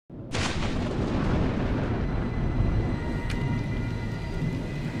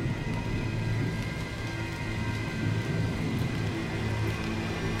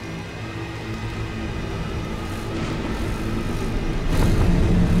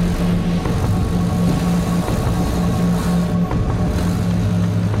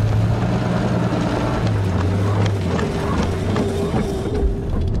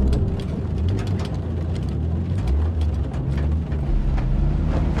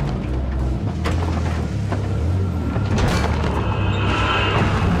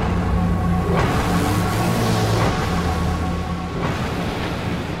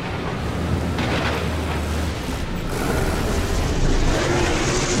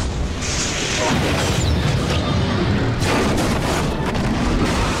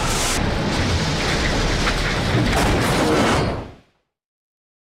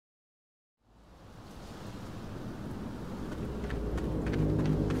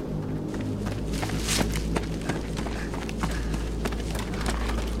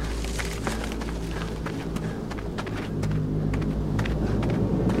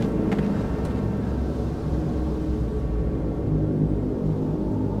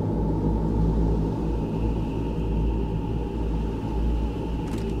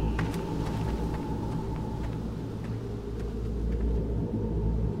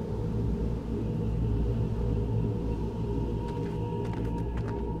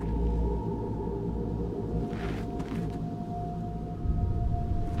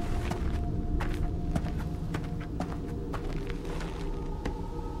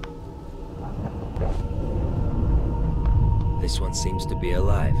one seems to be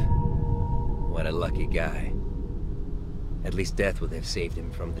alive. What a lucky guy. At least death would have saved him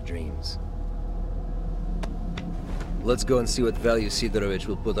from the dreams. Let's go and see what value Sidorovich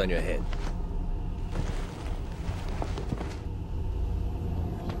will put on your head.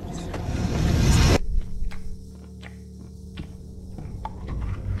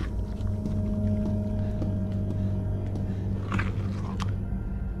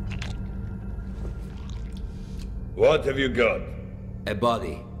 What have you got? A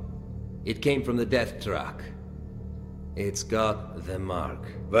body. It came from the death truck. It's got the mark.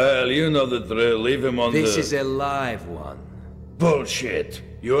 Well, you know the drill. Leave him on This is a live one. Bullshit!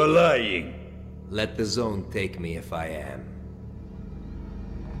 You are lying. Let the zone take me if I am.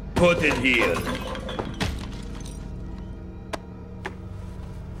 Put it here.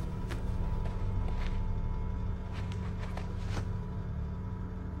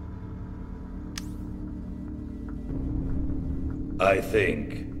 I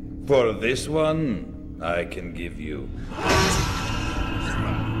think, for this one, I can give you.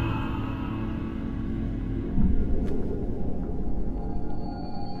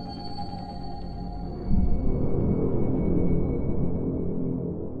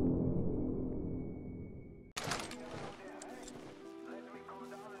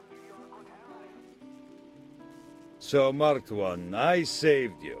 So, marked one, I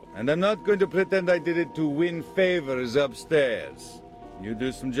saved you. And I'm not going to pretend I did it to win favors upstairs. You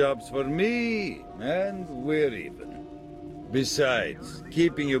do some jobs for me, and we're even. Besides,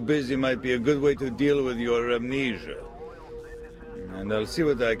 keeping you busy might be a good way to deal with your amnesia. And I'll see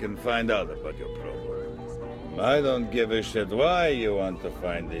what I can find out about your problem. I don't give a shit why you want to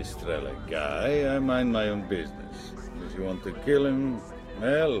find this S.T.A.L.K.E.R guy. I mind my own business. If you want to kill him,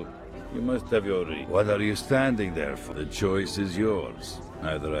 well, you must have your reason. What are you standing there for? The choice is yours.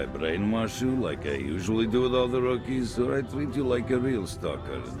 Either I brainwash you like I usually do with all the rookies, or I treat you like a real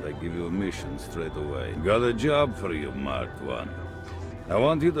stalker and I give you a mission straight away. Got a job for you, marked one. I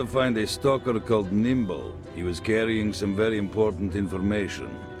want you to find a stalker called NIMBLE. He was carrying some very important information.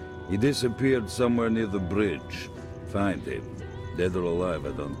 He disappeared somewhere near the bridge. Find him. Dead or alive,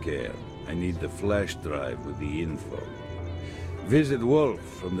 I don't care. I need the flash drive with the info. Visit Wolf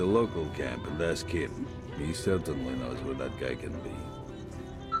from the local camp and ask him. He certainly knows where that guy can be.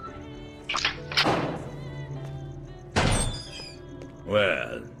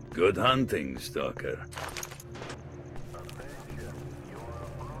 Well, good hunting, Stalker.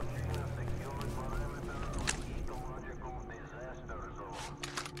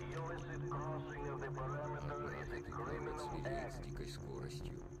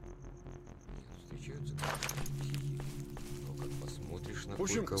 В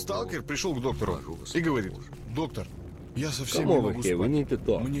общем, сталкер пришел к доктору и говорит: доктор, я совсем Come не over могу here, we need to спать.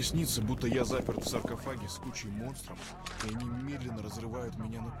 talk. Мне снится, будто я заперт в саркофаге с кучей монстров, и они медленно разрывают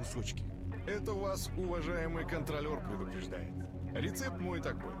меня на кусочки. Это вас, уважаемый контролер, предупреждает. Рецепт мой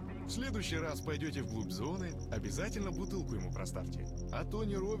такой. В следующий раз пойдете вглубь зоны, обязательно бутылку ему проставьте. А то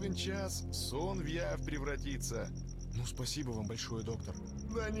не ровен час, сон в явь превратится. Ну, спасибо вам большое, доктор.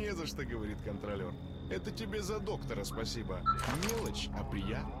 Да не за что, говорит контролер. Это тебе за доктора спасибо. Мелочь, а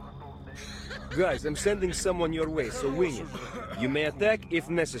приятно. Guys, I'm sending someone your way, so wing it. You may attack if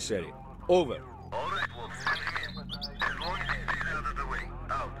necessary. Over. All right, Wolf. Send him in. As long as he stays out of the way.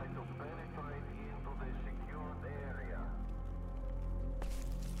 Out.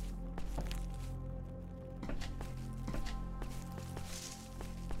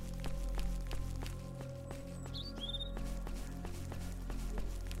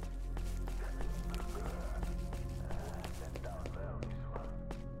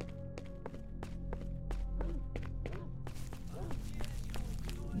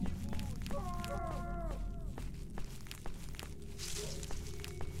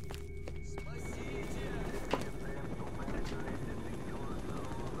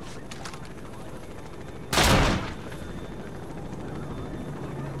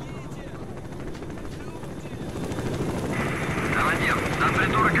 Там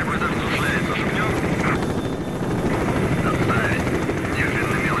притора какой-то разрушается. Жмем? Отставить.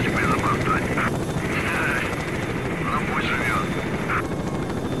 Девчина мелочь безопасность. На путь живет.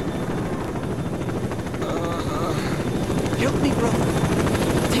 Help me, brother.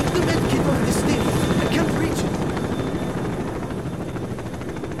 Take the medkit off the stick. I can't reach it.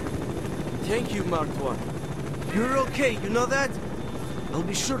 Thank you, Marked One. You're okay, you know that? I'll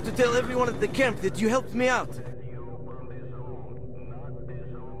be sure to tell everyone at the camp that you helped me out.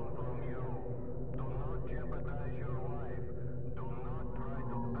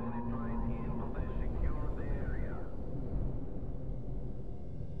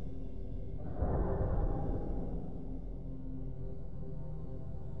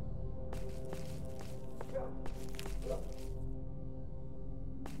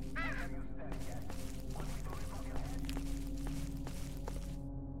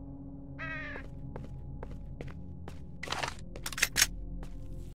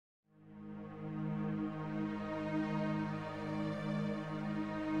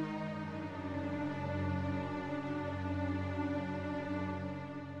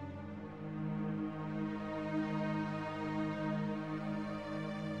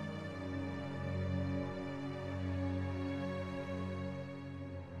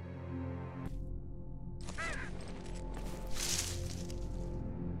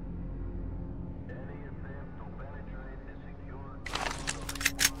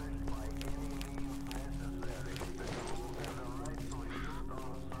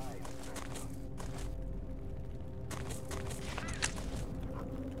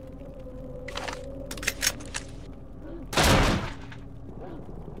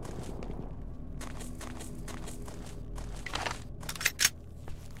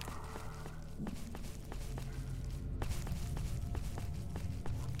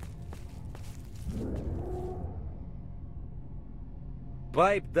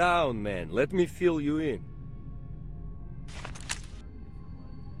 Pipe down, man. Let me fill you in.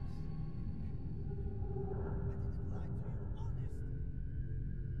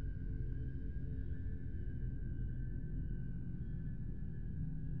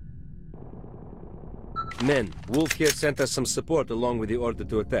 Men, Wolf here sent us some support along with the order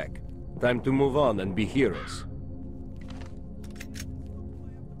to attack. Time to move on and be heroes.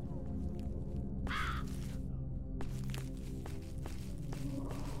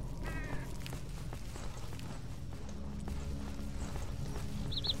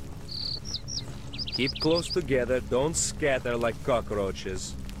 Keep close together, don't scatter like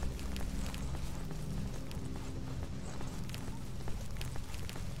cockroaches.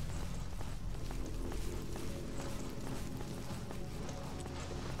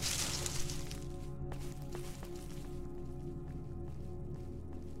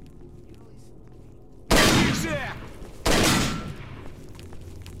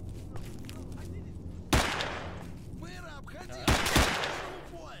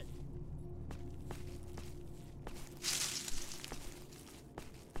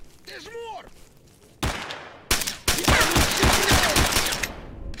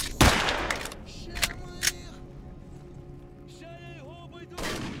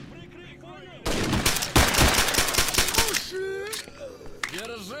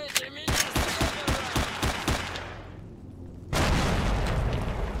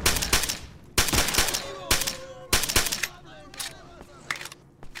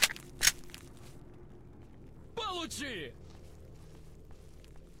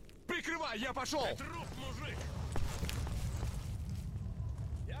 Прикрывай, я пошел!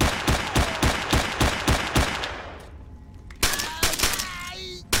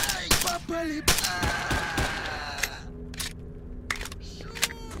 Попали!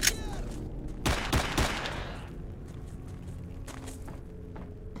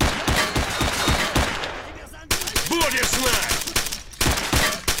 Будешь знать!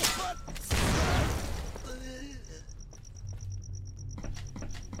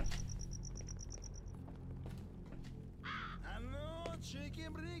 А ну,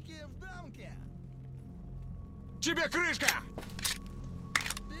 чики-брики в дамке! Тебе крышка!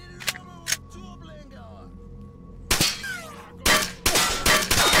 Берем его тепленького!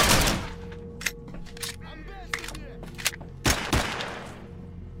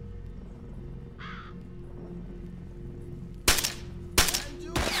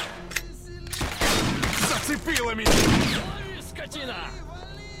 Зацепила меня! Лови, скотина!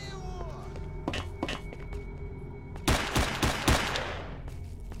 Вали его!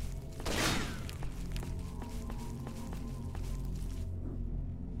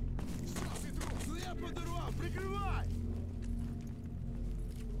 Ну я подорвал, прикрывай!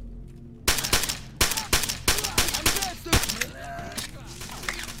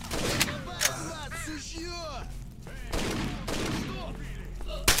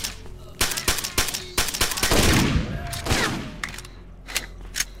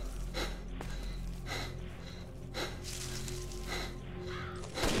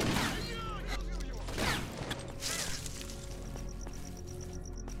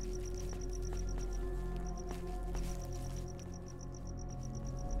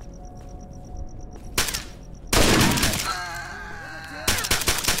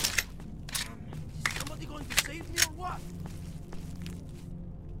 Somebody going to save me or what?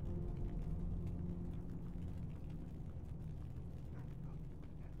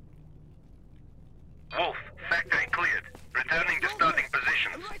 Wolf, factory cleared. Returning to starting I'm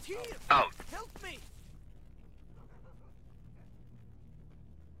positions. right here! Out. Help me!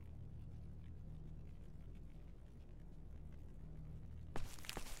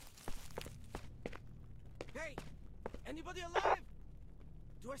 Hey! Anybody alive?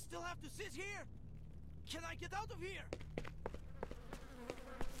 Do I still have to sit here? Can I get out of here?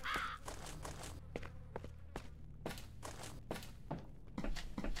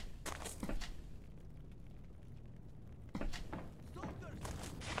 Stalkers!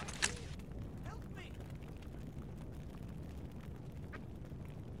 Help me!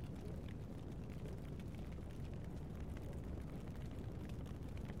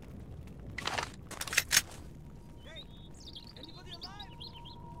 Hey! Anybody alive?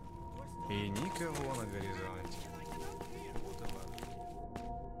 Do I still И никого на горизонте. Can I get out of here? Вот и ладно. Вот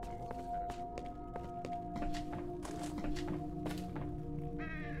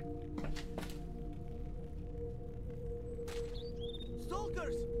и хорошо.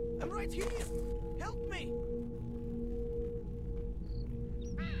 Stalkers! I'm right here! Help me!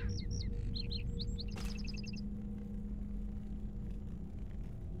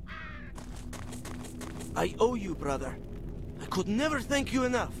 I owe you, brother. I could never thank you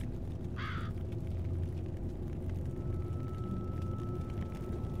enough.